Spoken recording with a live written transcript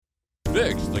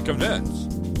Fix the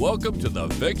Convince. Welcome to the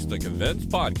Fix the Convince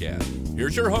podcast.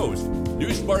 Here's your host,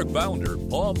 NewSpark founder,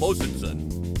 Paul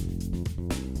Mosenson.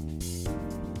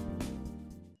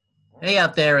 Hey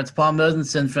out there, it's Paul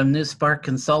Mosenson from NewSpark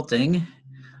Consulting.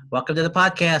 Welcome to the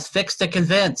podcast, Fix the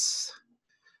Convince.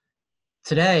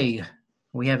 Today,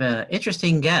 we have an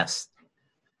interesting guest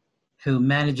who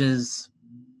manages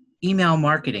email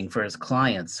marketing for his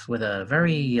clients with a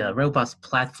very robust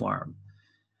platform.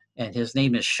 And his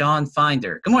name is Sean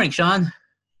Finder. Good morning, Sean.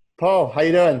 Paul, how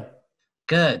you doing?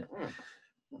 Good.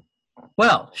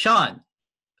 Well, Sean,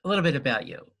 a little bit about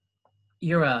you.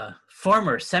 You're a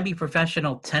former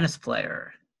semi-professional tennis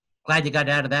player. Glad you got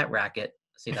out of that racket.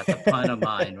 See, that's a pun of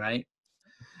mine, right?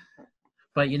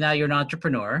 But you're an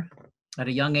entrepreneur. At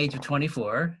a young age of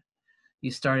 24,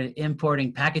 you started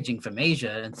importing packaging from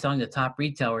Asia and selling to top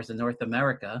retailers in North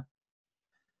America.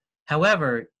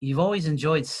 However, you've always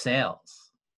enjoyed sales.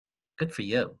 Good for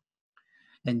you.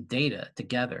 And data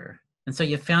together. And so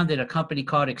you founded a company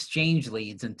called Exchange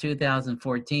Leads in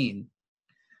 2014,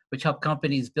 which helped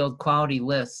companies build quality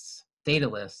lists, data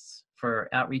lists for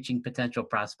outreaching potential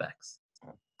prospects.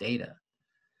 Data.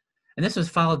 And this was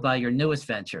followed by your newest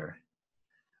venture,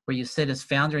 where you sit as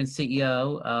founder and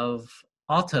CEO of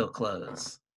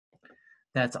AutoClose.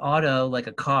 That's auto like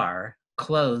a car,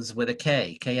 close with a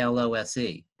K,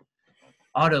 K-L-O-S-E.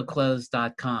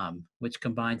 AutoClose.com, which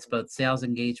combines both sales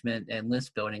engagement and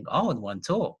list building all in one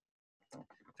tool.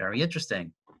 Very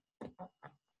interesting.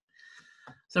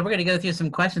 So we're going to go through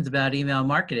some questions about email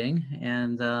marketing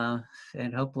and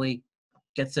hopefully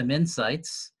get some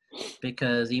insights,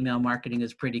 because email marketing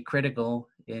is pretty critical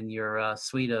in your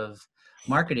suite of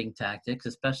marketing tactics,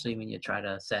 especially when you try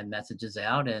to send messages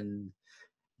out and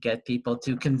get people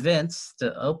to convince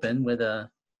to open with a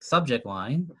subject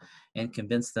line and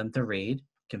convince them to read,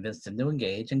 convince them to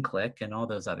engage and click and all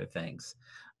those other things.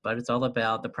 But it's all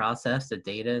about the process, the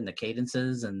data, and the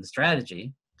cadences and the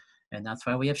strategy. And that's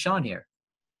why we have Sean here.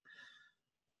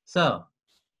 So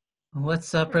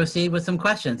let's proceed with some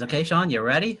questions. Okay, Sean, you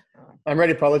ready? I'm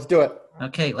ready, Paul. Let's do it.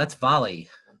 Okay, let's volley.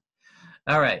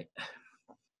 All right.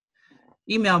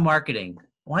 Email marketing.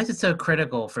 Why is it so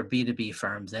critical for B2B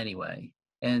firms anyway?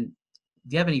 And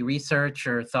do you have any research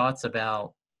or thoughts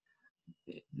about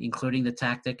including the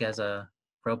tactic as a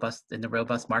robust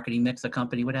marketing mix a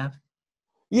company would have?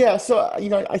 Yeah, so,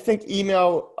 I think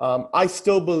email, I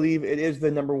still believe it is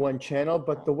the number one channel,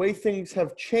 but the way things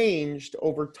have changed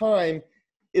over time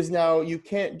is now you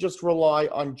can't just rely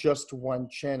on just one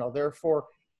channel. Therefore,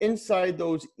 inside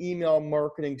those email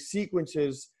marketing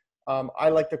sequences, I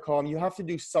like to call them, you have to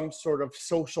do some sort of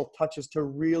social touches to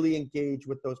really engage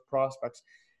with those prospects.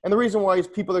 And the reason why is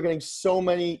people are getting so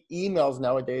many emails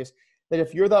nowadays that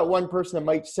if you're that one person that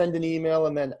might send an email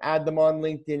and then add them on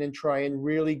LinkedIn and try and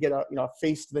really get a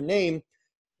face to the name,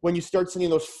 when you start sending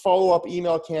those follow-up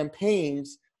email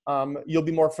campaigns, you'll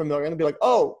be more familiar and be like,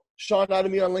 oh, Sean added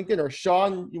me on LinkedIn, or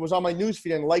Sean was on my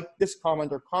newsfeed and liked this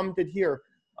comment or commented here.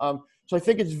 So I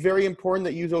think it's very important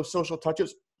that you use those social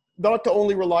touches, not to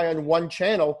only rely on one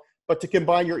channel, but to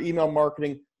combine your email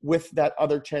marketing with that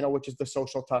other channel, which is the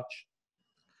social touch.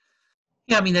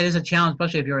 Yeah, I mean, that is a challenge,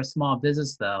 especially if you're a small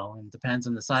business, though. It depends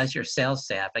on the size of your sales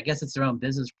staff. I guess it's their own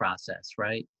business process,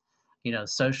 right?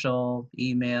 Social,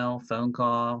 email, phone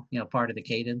call, part of the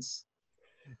cadence.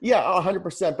 Yeah,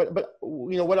 100%. But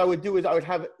what I would do is I would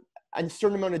have a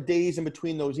certain amount of days in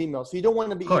between those emails. So you don't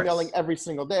want to be emailing every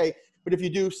single day. But if you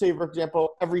do, say, for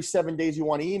example, every 7 days you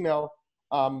want to email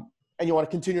and you want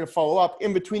to continue to follow up,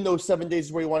 in between those 7 days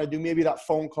is where you want to do maybe that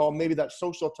phone call, maybe that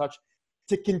social touch,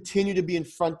 to continue to be in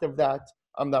front of that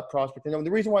prospect. And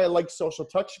the reason why I like social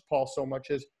touch, Paul, so much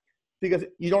is because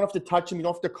you don't have to touch them, you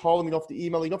don't have to call them, you don't have to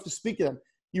email, you don't have to speak to them.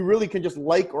 You really can just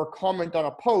like or comment on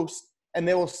a post, and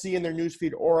they will see in their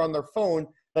newsfeed or on their phone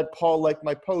that Paul liked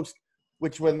my post,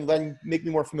 which will then make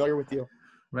me more familiar with you.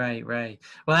 Right.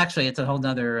 Well, actually, it's a whole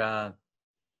nother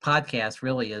podcast,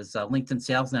 really, is LinkedIn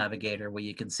Sales Navigator, where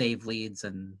you can save leads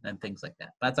and things like that.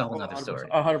 That's a whole nother story.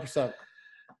 100%.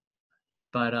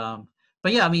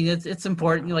 But yeah, I mean, it's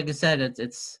important. Like I said,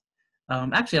 it's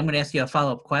actually, I'm going to ask you a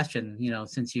follow-up question,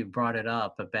 since you brought it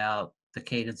up about the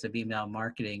cadence of email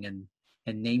marketing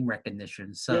and name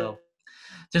recognition. So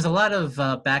there's a lot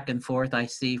of back and forth I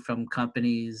see from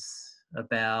companies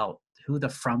about who the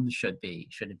from should be.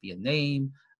 Should it be a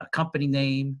name, a company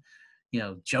name,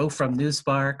 Joe from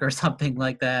NewSpark or something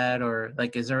like that? Or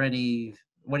like,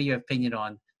 what are your opinion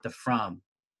on the from?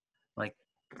 Like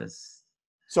this?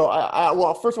 So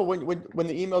well, first of all, when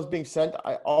the email is being sent,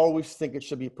 I always think it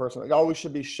should be personal. It always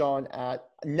should be Sean at.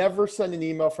 Never send an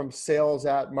email from sales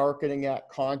at, marketing at,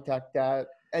 contact at,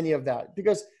 any of that.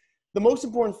 Because the most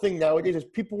important thing nowadays is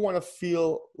people want to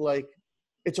feel like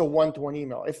it's a one-to-one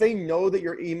email. If they know that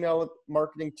you're email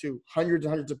marketing to hundreds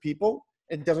and hundreds of people,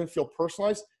 it doesn't feel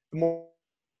personalized. The more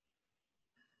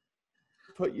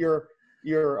put your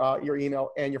email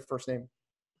and your first name.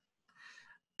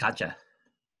 Gotcha.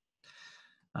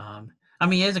 I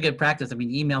mean, it's a good practice. I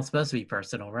mean, email's supposed to be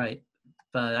personal, right?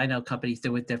 But I know companies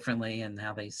do it differently and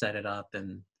how they set it up,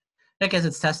 and I guess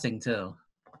it's testing too.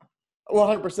 Well,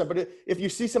 100%. But if you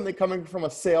see something coming from a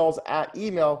sales at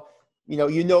email, you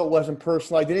know it wasn't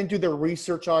personalized. They didn't do their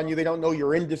research on you. They don't know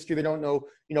your industry. They don't know,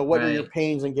 what are your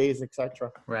pains and gains,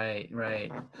 etc.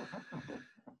 Right.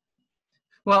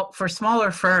 Well, for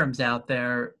smaller firms out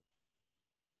there,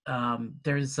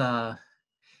 there's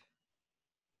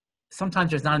sometimes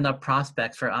there's not enough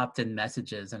prospects for opt-in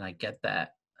messages, and I get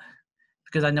that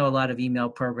because I know a lot of email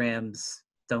programs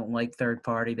don't like third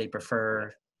party. They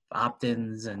prefer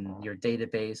opt-ins and your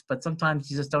database, but sometimes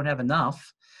you just don't have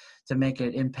enough to make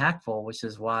it impactful, which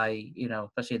is why,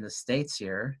 especially in the States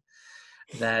here,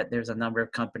 that there's a number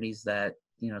of companies that,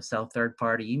 sell third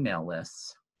party email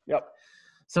lists. Yep.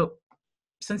 So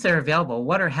since they're available,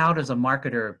 how does a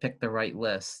marketer pick the right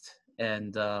list?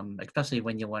 And especially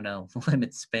when you want to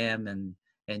limit spam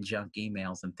and junk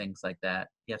emails and things like that.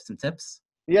 You have some tips?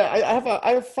 Yeah,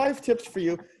 I have 5 tips for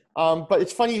you. But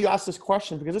it's funny you asked this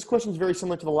question because this question is very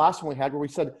similar to the last one we had where we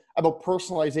said about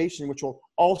personalization, which will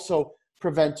also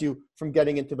prevent you from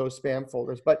getting into those spam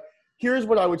folders. But here's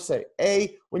what I would say.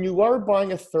 When you are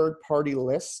buying a third-party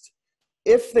list,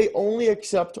 if they only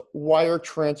accept wire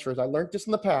transfers, I learned this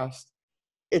in the past,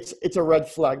 it's a red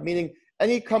flag, meaning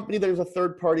any company that is a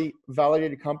third-party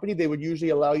validated company, they would usually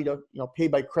allow you to pay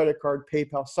by credit card,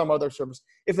 PayPal, some other service.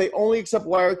 If they only accept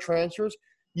wire transfers,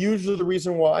 usually the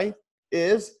reason why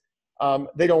is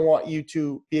they don't want you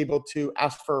to be able to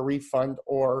ask for a refund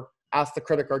or ask the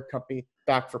credit card company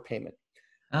back for payment.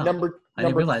 Oh, I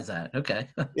didn't realize that. Okay.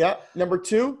 Yeah. Number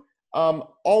 2,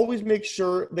 always make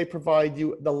sure they provide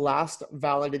you the last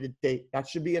validated date. That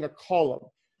should be in a column.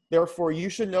 Therefore, you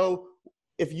should know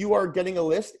if you are getting a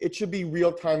list, it should be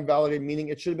real-time validated, meaning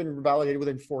it should have been validated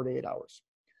within 4 to 8 hours.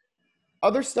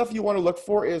 Other stuff you want to look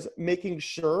for is making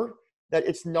sure that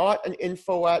it's not an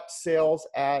info at, sales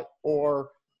at, or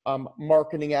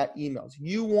marketing at emails.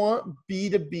 You want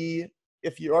B2B,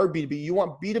 if you are B2B, you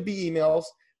want B2B emails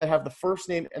that have the first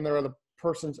name and they're the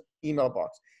person's email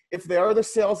box. If they are the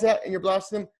sales at and you're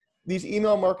blasting them, these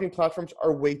email marketing platforms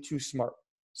are way too smart.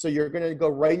 So you're going to go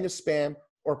right into spam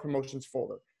or promotions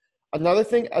folder. Another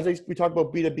thing, we talk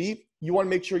about B2B, you want to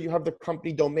make sure you have the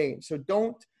company domain. So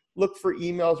don't look for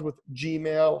emails with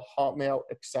Gmail, Hotmail,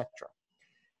 etc.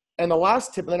 And the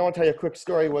last tip, and then I want to tell you a quick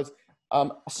story, was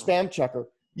a spam checker.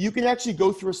 You can actually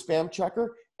go through a spam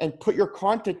checker and put your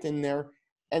content in there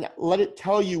and let it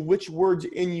tell you which words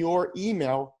in your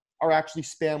email are actually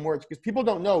spam words. Because people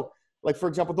don't know, like for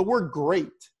example, the word great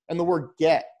and the word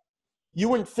get, you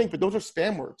wouldn't think, but those are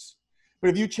spam words. But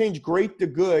if you change great to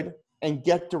good and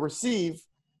get to receive,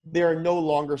 they are no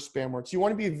longer spam words. So you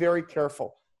want to be very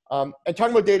careful. And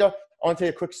talking about data, I want to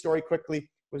tell you a quick story quickly. It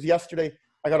was yesterday,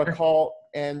 I got a call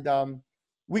and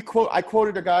I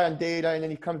quoted a guy on data and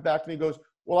then he comes back to me and goes,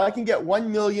 well, I can get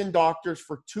 1 million doctors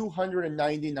for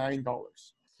 $299.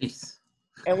 Jeez.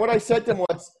 And what I said to him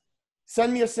was,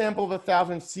 send me a sample of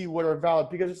 1,000 and see what are valid,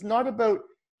 because it's not about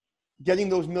getting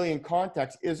those million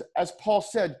contacts. Is, as Paul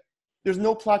said, there's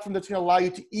no platform that's going to allow you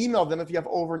to email them if you have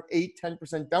over an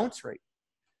 8-10% bounce rate.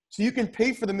 So you can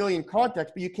pay for the million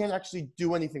contacts, but you can't actually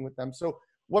do anything with them. So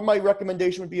what my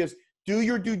recommendation would be is do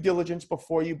your due diligence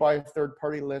before you buy a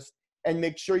third-party list and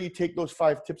make sure you take those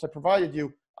 5 tips I provided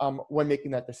you when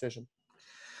making that decision.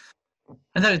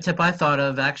 Another tip I thought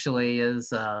of actually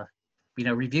is,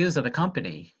 reviews of the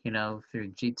company,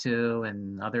 through G2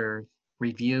 and other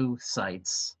review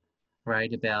sites,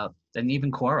 right? And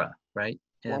even Quora, right?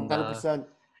 And, 100%.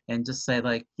 And just say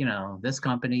like, this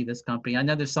company. I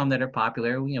know there's some that are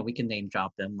popular. We can name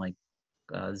drop them like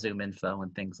Zoom Info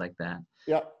and things like that.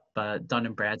 Yeah. But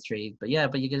Dun & Bradstreet. But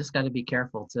you just got to be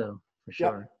careful too, for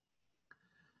sure.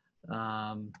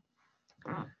 Yep.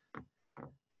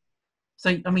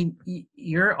 So, I mean,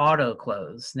 your auto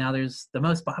close. Now there's the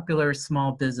most popular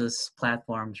small business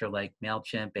platforms are like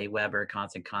MailChimp, Aweber,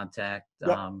 Constant Contact.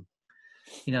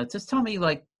 Yep. Just tell me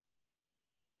like,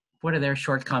 what are their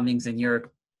shortcomings in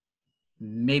your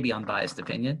maybe unbiased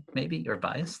opinion, maybe you're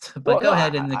biased, but go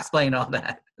ahead and explain all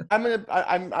that. I'm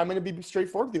gonna be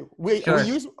straightforward with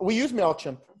you. We use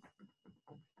MailChimp,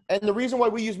 and the reason why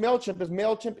we use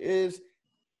MailChimp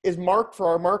is marked for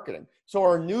our marketing. So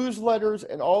our newsletters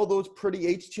and all those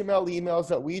pretty HTML emails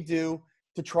that we do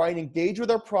to try and engage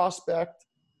with our prospect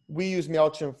we use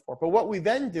MailChimp for. But what we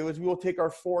then do is we will take our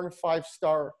 4 and 5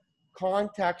 star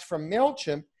contacts from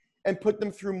MailChimp and put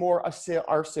them through more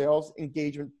our sales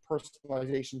engagement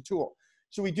personalization tool.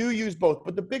 So we do use both.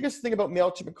 But the biggest thing about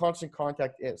MailChimp and Constant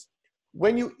Contact is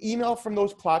when you email from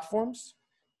those platforms,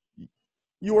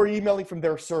 you are emailing from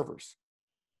their servers.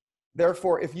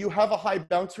 Therefore, if you have a high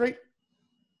bounce rate,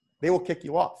 they will kick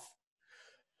you off.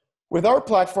 With our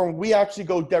platform, we actually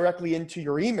go directly into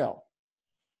your email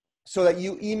so that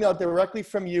you email directly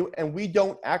from you, and we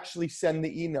don't actually send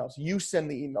the emails. You send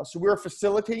the emails. So we're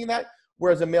facilitating that,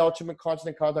 whereas a MailChimp and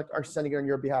Constant Contact are sending it on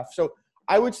your behalf. So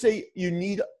I would say you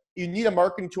need a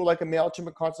marketing tool like a MailChimp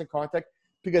and Constant Contact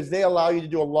because they allow you to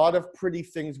do a lot of pretty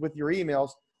things with your emails.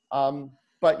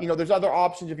 But there's other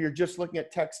options if you're just looking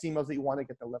at text emails that you want to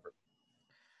get delivered.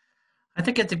 I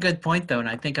think it's a good point, though, and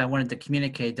I think I wanted to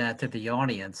communicate that to the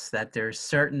audience, that there's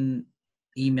certain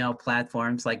email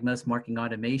platforms like most marketing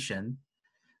automation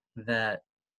that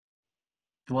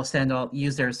will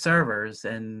use their servers,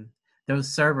 and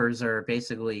those servers are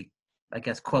basically, I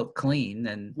guess, quote, clean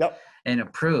and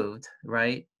approved,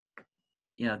 right?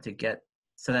 To get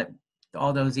so that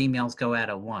all those emails go out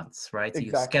at once, right? So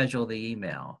Exactly. You schedule the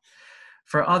email.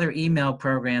 For other email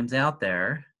programs out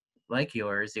there, like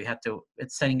yours,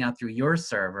 it's sending out through your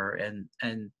server,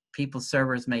 and people's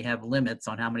servers may have limits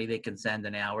on how many they can send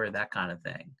an hour, that kind of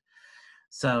thing.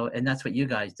 So, and that's what you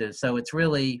guys do. So it's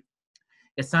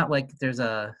not like there's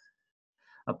a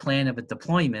plan of a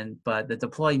deployment, but the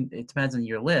deployment, it depends on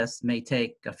your list, may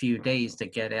take a few days to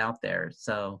get out there.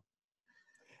 So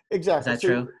exactly. Is that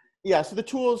true? Yeah. So the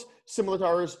tools similar to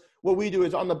ours, what we do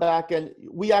is on the back end,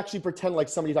 we actually pretend like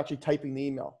somebody's actually typing the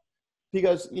email.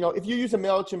 Because, if you use a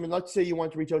MailChimp and let's say you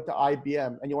want to reach out to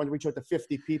IBM and you want to reach out to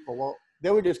 50 people, well,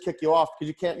 they would just kick you off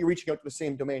because you're reaching out to the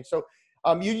same domain. So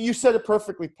you said it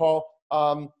perfectly, Paul.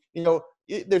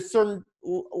 There's certain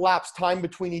lapse time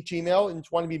between each email and you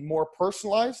want to be more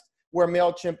personalized, where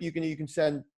MailChimp, you can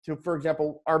send to, for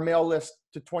example, our mail list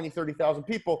to 20, 30,000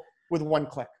 people with one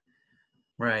click.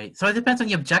 Right. So it depends on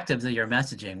the objectives of your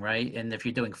messaging, right? And if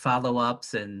you're doing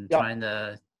follow-ups and trying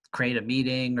to create a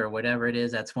meeting or whatever it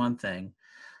is, that's one thing.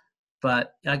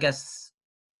 But I guess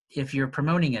if you're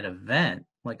promoting an event,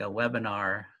 like a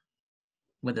webinar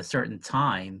with a certain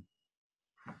time,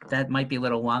 that might be a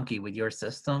little wonky with your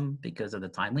system because of the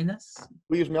timeliness.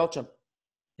 We use MailChimp.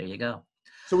 There you go.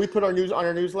 So we put our news on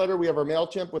our newsletter. We have our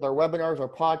MailChimp with our webinars, our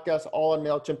podcasts, all on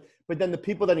MailChimp. But then the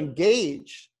people that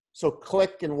engage, so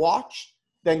click and watch,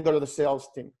 then go to the sales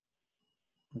team.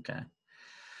 Okay.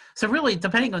 So really,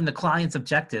 depending on the client's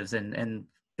objectives and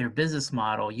their business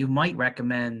model, you might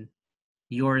recommend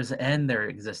yours and their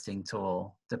existing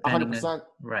tool, depending 100%. on,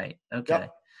 right. Okay.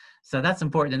 Yep. So that's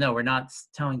important to know. We're not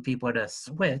telling people to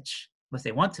switch unless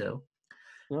they want to,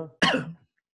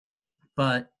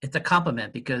 but it's a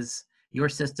compliment because your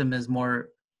system is more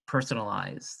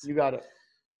personalized. You got it.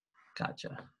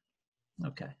 Gotcha.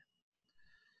 Okay.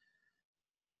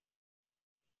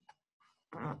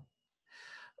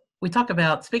 We talk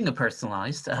about, speaking of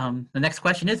personalized, the next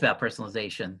question is about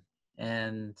personalization.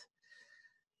 And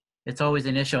it's always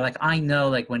an issue. Like I know,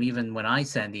 like when I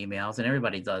send emails, and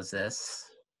everybody does this,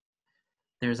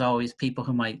 there's always people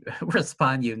who might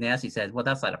respond to you nasty, said, well,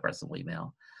 that's not a personal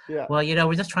email. Yeah. Well,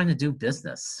 we're just trying to do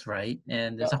business, right?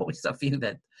 And there's always a few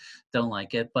that don't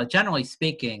like it. But generally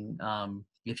speaking,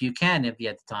 if you have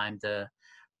the time to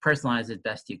personalize it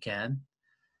best you can,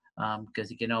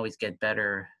 because you can always get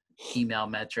better email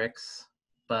metrics.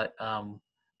 But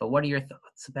what are your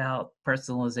thoughts about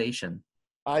personalization?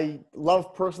 I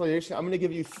love personalization. I'm going to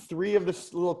give you 3 of the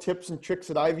little tips and tricks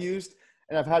that I've used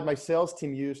and I've had my sales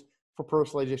team use for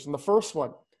personalization. The first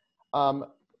one,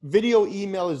 video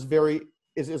email is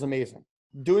amazing.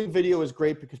 Doing video is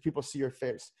great because people see your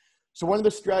face. So one of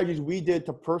the strategies we did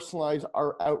to personalize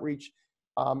our outreach,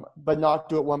 but not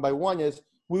do it one by one, is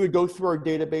we would go through our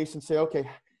database and say, okay,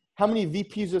 how many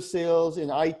VPs of sales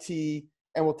in IT,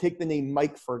 and we'll take the name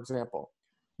Mike, for example.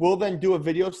 We'll then do a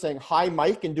video saying, hi,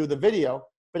 Mike, and do the video,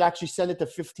 but actually send it to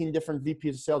 15 different VPs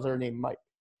of sales that are named Mike.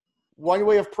 One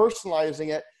way of personalizing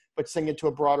it, but sending it to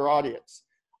a broader audience.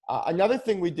 Another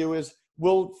thing we do is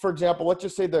for example, let's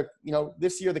just say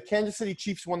this year, the Kansas City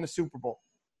Chiefs won the Super Bowl,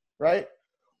 right?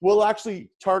 We'll actually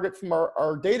target from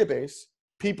our database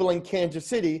people in Kansas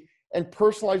City and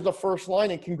personalize the first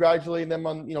line and congratulate them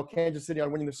on, Kansas City on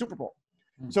winning the Super Bowl.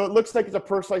 So it looks like it's a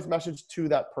personalized message to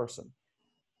that person.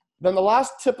 Then the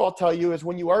last tip I'll tell you is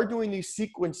when you are doing these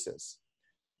sequences,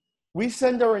 we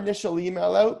send our initial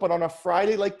email out, but on a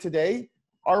Friday like today,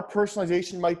 our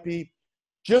personalization might be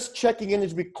just checking in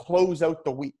as we close out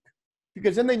the week,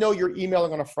 because then they know you're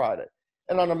emailing on a Friday.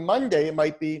 And on a Monday, it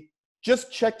might be,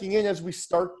 just checking in as we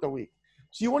start the week.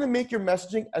 So you want to make your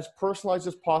messaging as personalized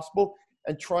as possible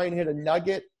and try and hit a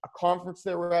nugget, a conference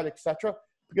they were at, etc.,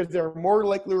 because they're more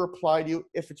likely to reply to you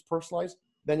if it's personalized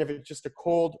than if it's just a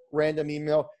cold, random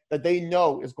email that they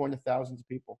know is going to thousands of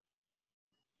people.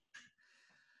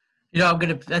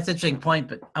 That's an interesting point,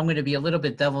 but I'm going to be a little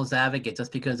bit devil's advocate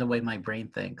just because of the way my brain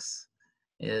thinks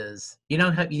is,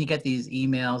 how you get these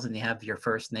emails and you have your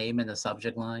first name in the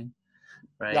subject line,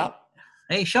 right? Yeah.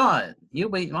 Hey, Sean, you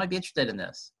might be interested in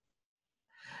this.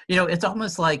 It's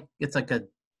almost like it's like a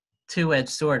two-edged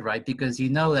sword, right? Because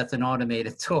that's an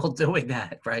automated tool doing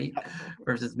that, right?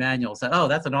 Versus manual. So,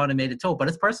 that's an automated tool, but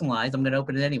it's personalized. I'm going to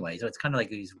open it anyway. So it's kind of like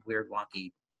these weird,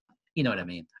 wonky, you know what I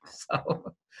mean?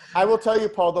 So I will tell you,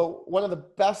 Paul, though, one of the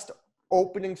best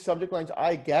opening subject lines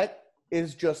I get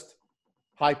is just,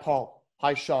 "Hi, Paul.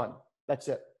 Hi, Sean." That's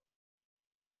it.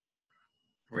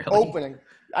 Really? Opening.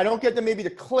 I don't get them maybe to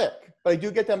click, but I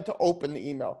do get them to open the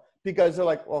email because they're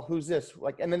like, "Well, who's this?"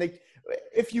 And then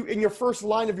if you, in your first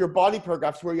line of your body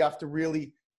paragraphs where you have to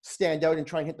really stand out and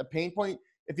try and hit the pain point,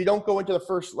 if you don't go into the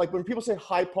first, like when people say,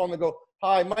 "Hi, Paul," and they go,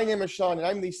 "Hi, my name is Sean and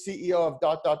I'm the CEO of ...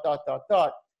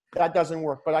 that doesn't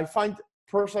work. But I find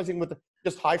personalizing with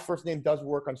just hi first name does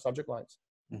work on subject lines.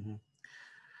 Mm-hmm.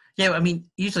 Yeah,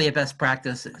 usually a best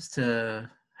practice is to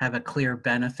have a clear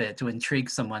benefit to intrigue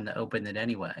someone to open it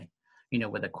anyway,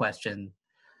 with a question.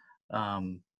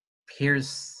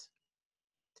 Here's,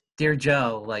 "Dear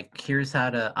Joe, here's how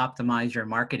to optimize your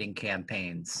marketing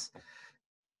campaigns,"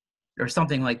 or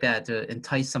something like that to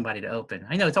entice somebody to open.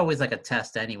 I know it's always like a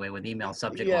test anyway with email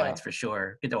subject lines for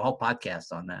sure. Get a whole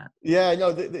podcast on that. Yeah,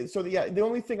 no. The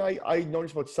only thing I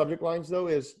noticed about subject lines though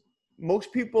is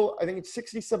most people, I think it's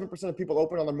 67% of people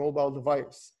open on their mobile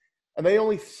device and they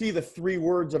only see the 3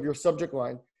 words of your subject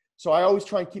line. So I always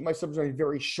try and keep my subject line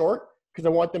very short because I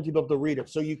want them to be able to read it.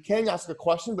 So you can ask a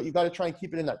question, but you got to try and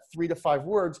keep it in that 3 to 5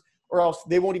 words or else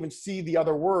they won't even see the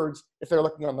other words if they're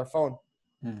looking on their phone.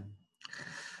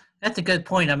 That's a good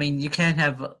point. You can't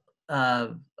have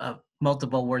a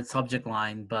multiple word subject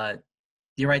line, but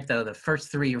you're right though. The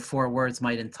first 3 or 4 words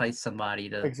might entice somebody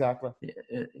to. Exactly.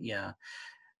 Yeah.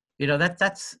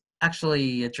 That's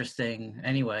actually interesting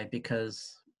anyway,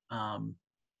 because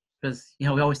we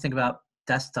always think about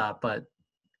desktop, but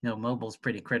mobile's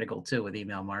pretty critical too with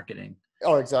email marketing.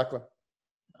 Oh, exactly.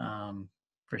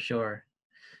 For sure.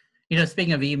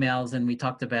 Speaking of emails, and we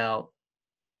talked about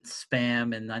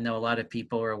spam, and I know a lot of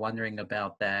people are wondering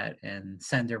about that and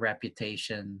sender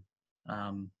reputation.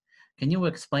 Can you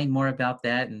explain more about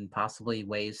that and possibly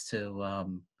ways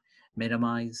to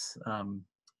minimize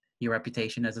your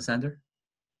reputation as a sender?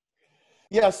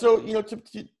 Yeah, so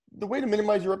the way to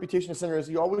minimize your reputation as a sender is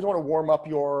you always want to warm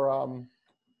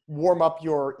up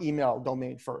your email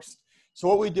domain first. So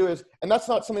what we do is, and that's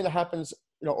not something that happens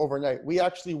overnight. We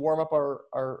actually warm up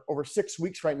our over 6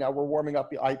 weeks right now. We're warming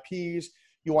up the IPs.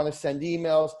 You want to send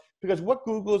emails because what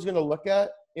Google is going to look at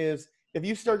is if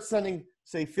you start sending,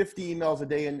 say, 50 emails a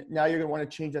day and now you're going to want to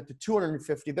change that to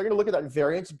 250, they're going to look at that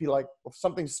variance and be like, well,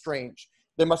 something's strange.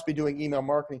 They must be doing email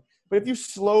marketing. But if you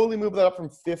slowly move that up from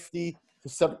 50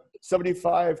 to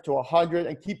 75 to 100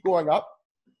 and keep going up,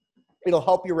 it'll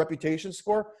help your reputation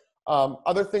score.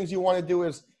 Other things you want to do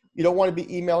is you don't want to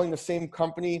be emailing the same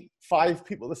company, 5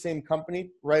 people the same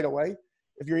company right away.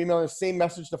 If you're emailing the same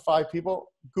message to 5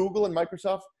 people, Google and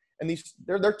Microsoft, and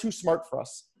they're too smart for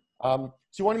us. So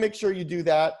you want to make sure you do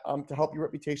that to help your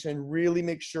reputation and really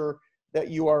make sure that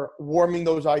you are warming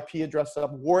those IP addresses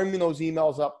up, warming those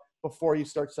emails up before you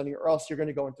start sending it, or else you're going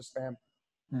to go into spam.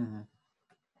 Mm-hmm.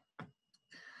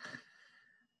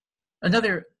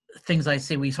 Another things I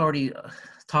see, we've already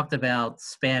talked about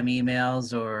spam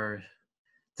emails or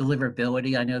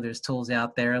deliverability. I know there's tools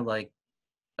out there like,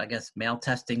 I guess,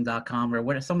 mailtesting.com or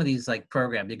what are some of these like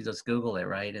programs. You can just Google it,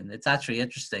 right? And it's actually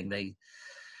interesting.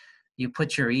 You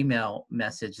put your email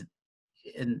message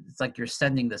and it's like you're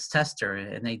sending this tester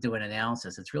and they do an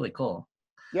analysis. It's really cool.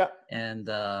 Yeah. And,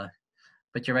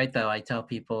 but you're right though. I tell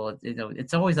people,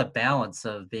 it's always a balance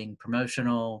of being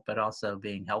promotional, but also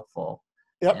being helpful.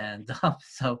 Yep. And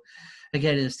so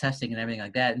again, it is testing and everything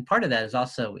like that. And part of that is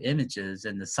also images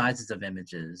and the sizes of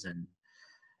images and,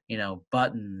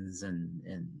 buttons and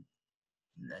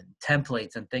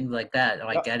templates and things like that. Yep.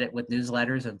 I get it with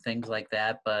newsletters and things like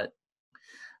that, but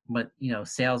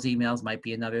sales emails might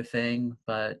be another thing.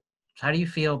 But how do you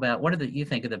feel about, what you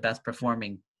think are the best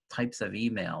performing types of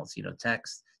emails,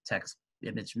 text,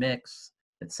 image mix,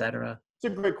 etc.? It's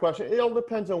a great question. It all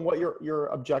depends on what your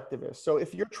objective is. So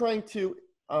if you're trying to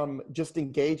just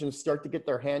engage and start to get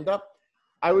their hand up,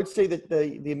 I would say that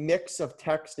the mix of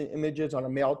text and images on a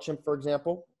MailChimp, for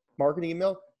example, marketing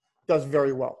email, does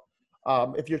very well.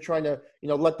 If you're trying to,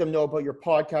 let them know about your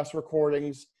podcast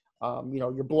recordings,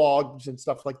 your blogs and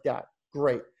stuff like that,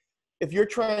 great. If you're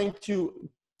trying to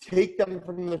take them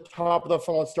from the top of the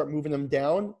funnel and start moving them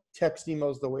down, text email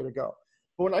is the way to go.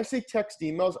 But when I say text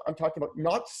emails, I'm talking about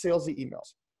not salesy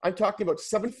emails. I'm talking about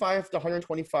 75 to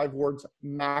 125 words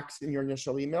max in your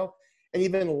initial email, and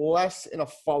even less in a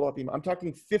follow-up email. I'm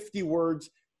talking 50 words,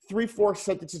 3-4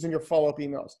 sentences in your follow-up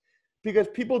emails, because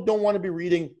people don't want to be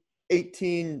reading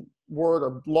 18-word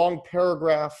or long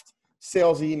paragraphed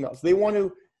sales emails. They want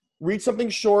to read something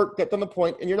short, get them the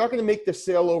point, and you're not going to make the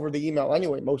sale over the email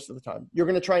anyway most of the time. You're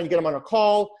going to try and get them on a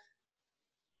call,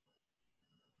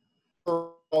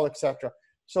 etc.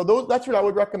 So that's what I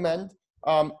would recommend.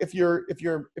 If you're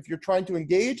trying to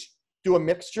engage, do a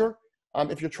mixture.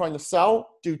 If you're trying to sell,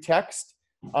 do text.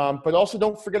 But also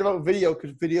don't forget about video,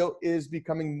 because video is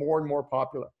becoming more and more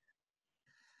popular.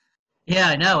 Yeah,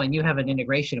 I know. And you have an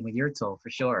integration with your tool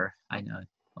for sure. I know,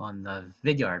 on the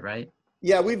Vidyard, right?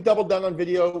 Yeah, we've doubled down on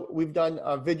video. We've done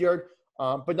Vidyard.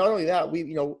 But not only that,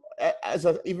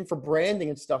 even for branding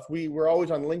and stuff, we're always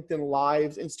on LinkedIn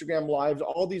Lives, Instagram Lives,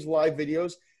 all these live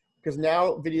videos. Because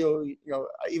now video,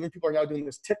 even people are now doing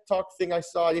this TikTok thing. I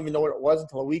saw, I didn't even know what it was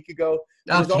until a week ago.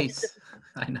 Oh, jeez.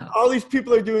 I know. All these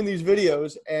people are doing these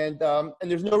videos, and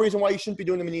there's no reason why you shouldn't be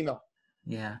doing them in email.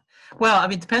 Yeah. Well, I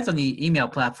mean, it depends on the email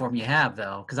platform you have,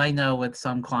 though. Because I know with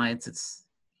some clients, it's,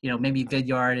 maybe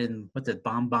Vidyard and what's it,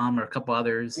 BombBomb or a couple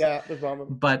others. Yeah, there's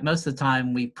BombBomb. But most of the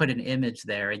time, we put an image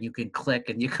there, and you can click,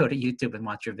 and you go to YouTube and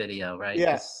watch your video, right?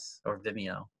 Yes. Or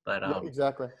Vimeo. But yeah,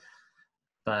 exactly.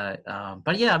 But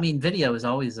yeah, I mean, video is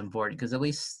always important, because at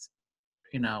least,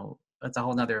 that's a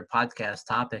whole nother podcast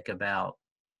topic about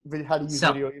how to use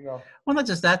video email. Well, not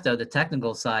just that, though, the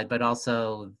technical side, but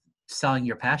also selling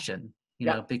your passion,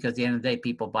 because at the end of the day,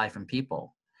 people buy from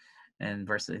people. And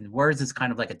versus words is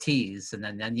kind of like a tease. And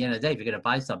then at the end of the day, if you're going to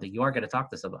buy something, you are going to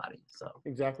talk to somebody. So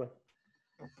exactly.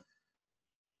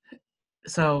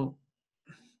 So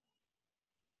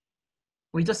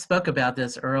we just spoke about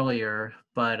this earlier,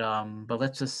 but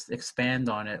let's just expand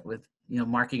on it with,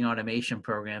 marketing automation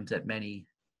programs that many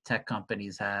tech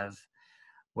companies have,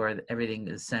 where everything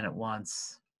is sent at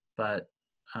once. But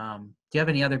do you have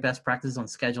any other best practices on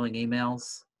scheduling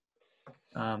emails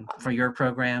for your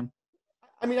program?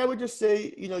 I mean, I would just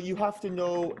say, you have to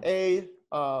know,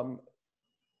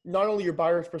 not only your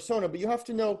buyer's persona, but you have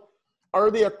to know, are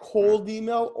they a cold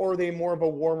email or are they more of a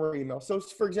warmer email? So,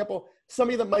 for example,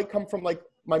 somebody that might come from like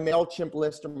my MailChimp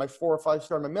list or my 4 or 5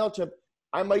 star on my MailChimp,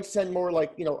 I might send more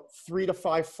like, 3 to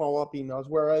 5 follow-up emails.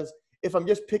 Whereas if I'm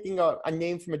just picking a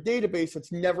name from a database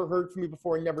that's never heard from me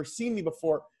before and never seen me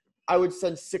before, I would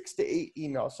send 6 to 8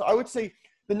 emails. So I would say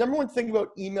the number one thing about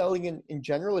emailing in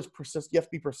general is you have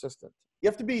to be persistent. You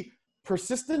have to be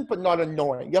persistent, but not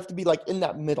annoying. You have to be like in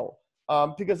that middle,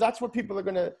 because that's what people are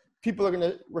going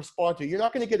to respond to. You're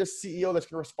not going to get a CEO that's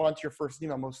going to respond to your first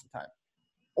email most of the time,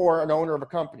 or an owner of a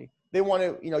company. They want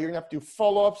to, you're going to have to do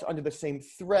follow-ups under the same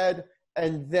thread,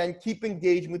 and then keep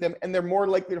engaging with them. And they're more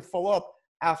likely to follow up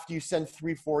after you send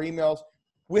 3-4 emails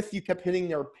with you kept hitting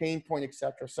their pain point,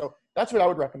 etc. So that's what I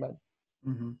would recommend.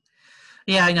 Mm-hmm.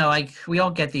 Yeah, I know. We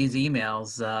all get these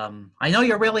emails. I know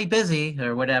you're really busy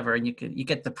or whatever, and you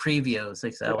get the previews.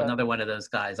 Like, so another one of those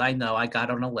guys. I know I got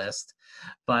on a list,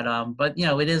 but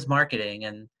it is marketing,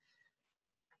 and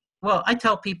well, I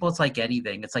tell people it's like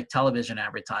anything. It's like television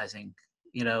advertising.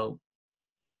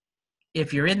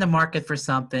 If you're in the market for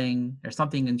something or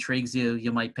something intrigues you,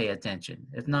 you might pay attention.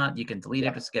 If not, you can delete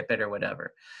it or skip it or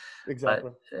whatever.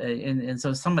 Exactly. But, and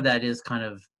so some of that is kind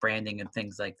of branding and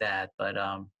things like that. But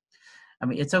I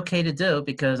mean, it's okay to do,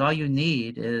 because all you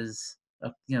need is,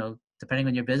 depending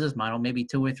on your business model, maybe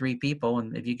 2 or 3 people.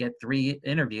 And if you get 3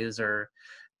 interviews or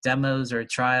demos or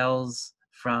trials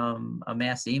from a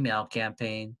mass email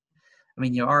campaign, I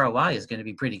mean, your ROI is going to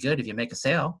be pretty good if you make a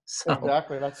sale. So,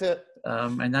 exactly. That's it.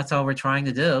 And that's all we're trying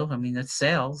to do. I mean, it's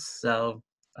sales. So,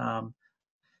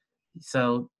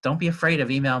 so don't be afraid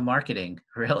of email marketing,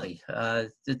 really.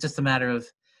 It's just a matter of,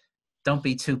 don't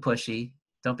be too pushy.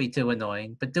 Don't be too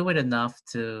annoying, but do it enough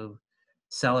to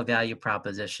sell a value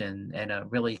proposition and a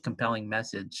really compelling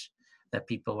message that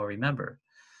people will remember.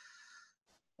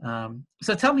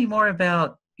 So tell me more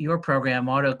about your program,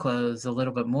 AutoClose, a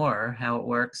little bit more, how it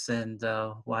works and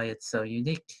why it's so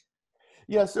unique.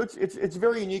 Yeah, so it's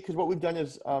very unique, because what we've done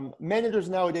is managers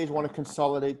nowadays want to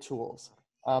consolidate tools.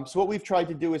 So what we've tried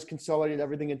to do is consolidate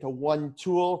everything into one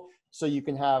tool, so you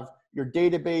can have your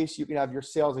database, you can have your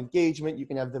sales engagement, you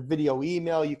can have the video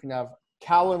email, you can have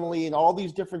Calendly, and all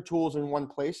these different tools in one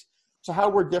place. So how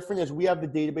we're different is we have the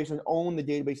database and own the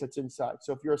database that's inside.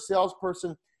 So if you're a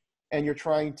salesperson and you're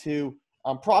trying to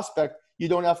prospect, you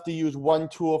don't have to use one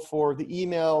tool for the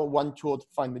email, one tool to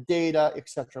find the data,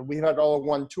 etc. We have it all in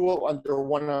one tool under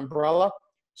one umbrella,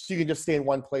 so you can just stay in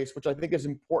one place, which I think is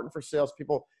important for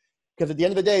salespeople, because at the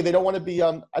end of the day, they don't want to be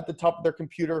at the top of their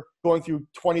computer going through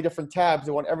 20 different tabs.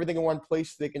 They want everything in one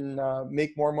place so they can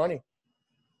make more money.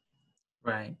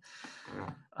 Right.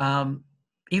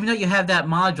 Even though you have that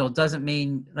module, doesn't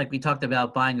mean, like we talked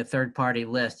about, buying a third-party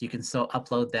list. You can still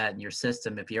upload that in your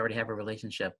system if you already have a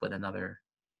relationship with another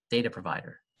data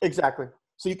provider. Exactly.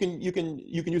 So you can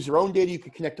use your own data. You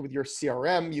can connect it with your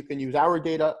CRM. You can use our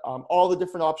data. All the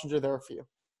different options are there for you.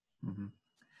 Mm-hmm.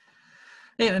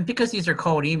 Yeah, and because these are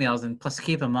cold emails, and plus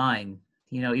keep in mind,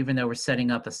 even though we're setting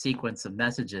up a sequence of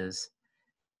messages,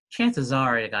 chances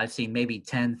are, like, I've seen maybe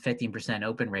 10, 15%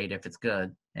 open rate if it's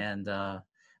good, and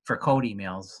for cold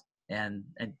emails. And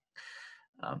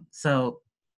so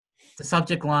the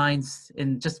subject lines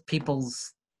and just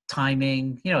people's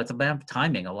timing, it's about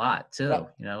timing a lot too,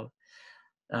 Yeah.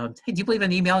 Hey, do you believe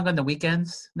in emailing on the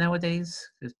weekends nowadays?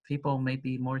 Because people may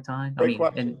be more time. Great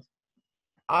question.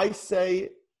 I say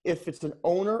if it's an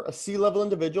owner, a C-level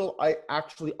individual, I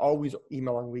actually always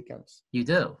email on weekends. You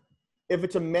do? If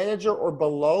it's a manager or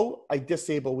below, I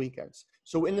disable weekends.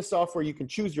 So in the software, you can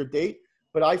choose your date,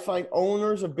 but I find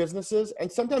owners of businesses,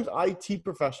 and sometimes IT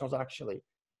professionals actually,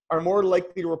 are more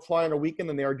likely to reply on a weekend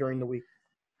than they are during the week.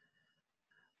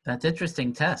 That's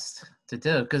interesting test to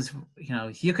do, because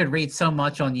you could read so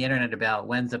much on the internet about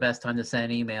when's the best time to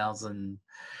send emails and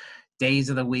days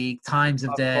of the week, times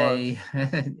of day,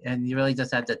 and you really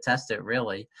just have to test it,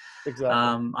 really.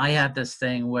 Exactly. I have this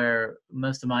thing where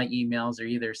most of my emails are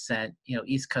either sent,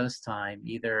 East Coast time,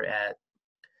 either at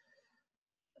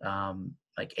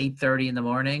like 8:30 in the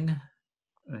morning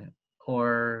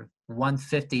or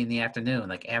 1:50 in the afternoon,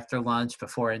 like after lunch,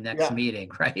 before a next meeting,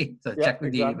 right? So check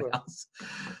with the emails.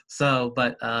 So,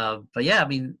 but yeah, I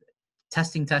mean,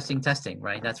 testing,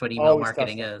 right? That's what email Always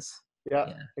marketing testing. is.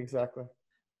 Yeah, exactly.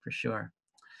 For sure.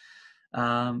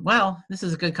 Well, this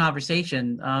is a good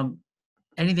conversation.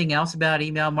 Anything else about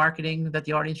email marketing that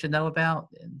the audience should know about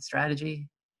and strategy?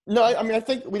 No, I mean, I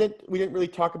think we didn't really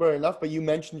talk about it enough, but you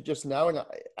mentioned it just now, and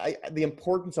the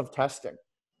importance of testing.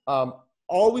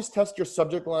 Always test your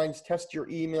subject lines, test your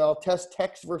email, test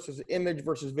text versus image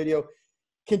versus video.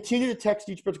 Continue to text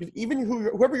each person, because even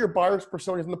whoever your buyer's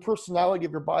persona is and the personality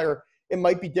of your buyer, it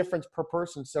might be different per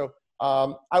person. So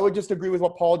I would just agree with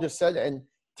what Paul just said, and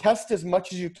test as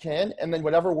much as you can, and then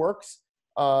whatever works,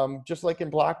 just like in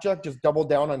blackjack, just double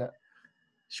down on it.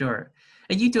 Sure.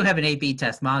 And you do have an A/B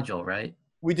test module, right?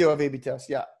 We do have A/B tests,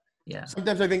 yeah. Yeah.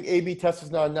 Sometimes I think A/B test is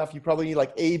not enough. You probably need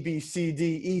like A, B, C,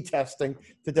 D, E testing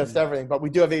to test everything, but we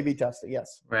do have A/B testing,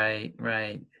 yes. Right.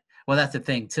 Well, that's the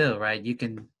thing too, right?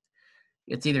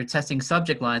 It's either testing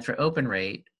subject lines for open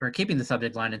rate or keeping the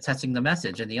subject line and testing the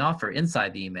message and the offer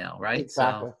inside the email, right?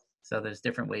 Exactly. So there's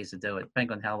different ways to do it,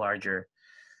 depending on how large your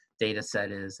data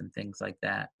set is and things like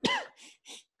that.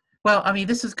 Well, I mean,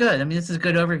 this is good. I mean, this is a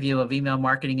good overview of email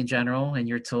marketing in general and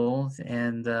your tools.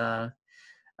 And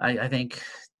I think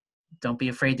don't be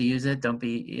afraid to use it.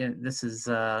 This is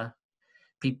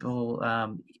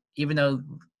people, even though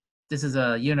this is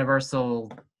a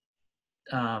universal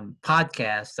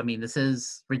podcast. I mean,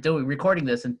 we're recording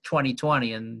this in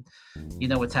 2020, and you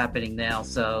know what's happening now.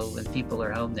 So, and people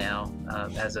are home now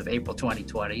as of April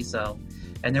 2020. So,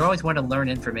 and they always want to learn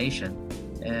information,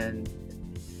 and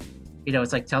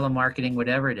it's like telemarketing,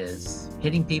 whatever it is,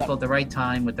 hitting people at the right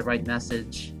time with the right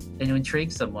message, and to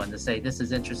intrigue someone to say this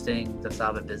is interesting to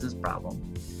solve a business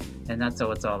problem, and that's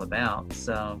what it's all about.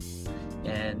 So,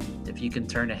 and if you can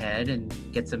turn ahead and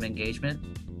get some engagement,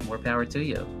 more power to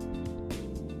you.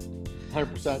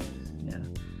 100%. Yeah.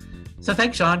 So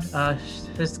thanks, Sean.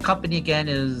 His company again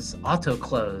is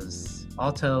AutoClose.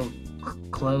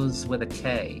 AutoClose with a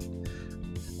K.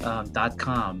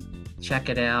 .com. Check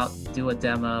it out. Do a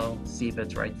demo. See if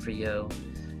it's right for you.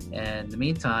 And in the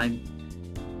meantime,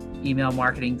 email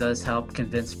marketing does help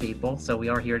convince people. So we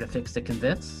are here to fix the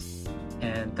convince.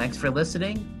 And thanks for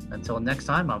listening. Until next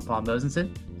time, I'm Paul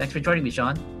Mosenson. Thanks for joining me,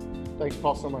 Sean. Thanks,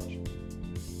 Paul, so much.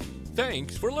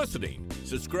 Thanks for listening.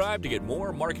 Subscribe to get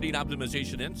more marketing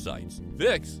optimization insights.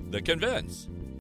 Fix the Convince.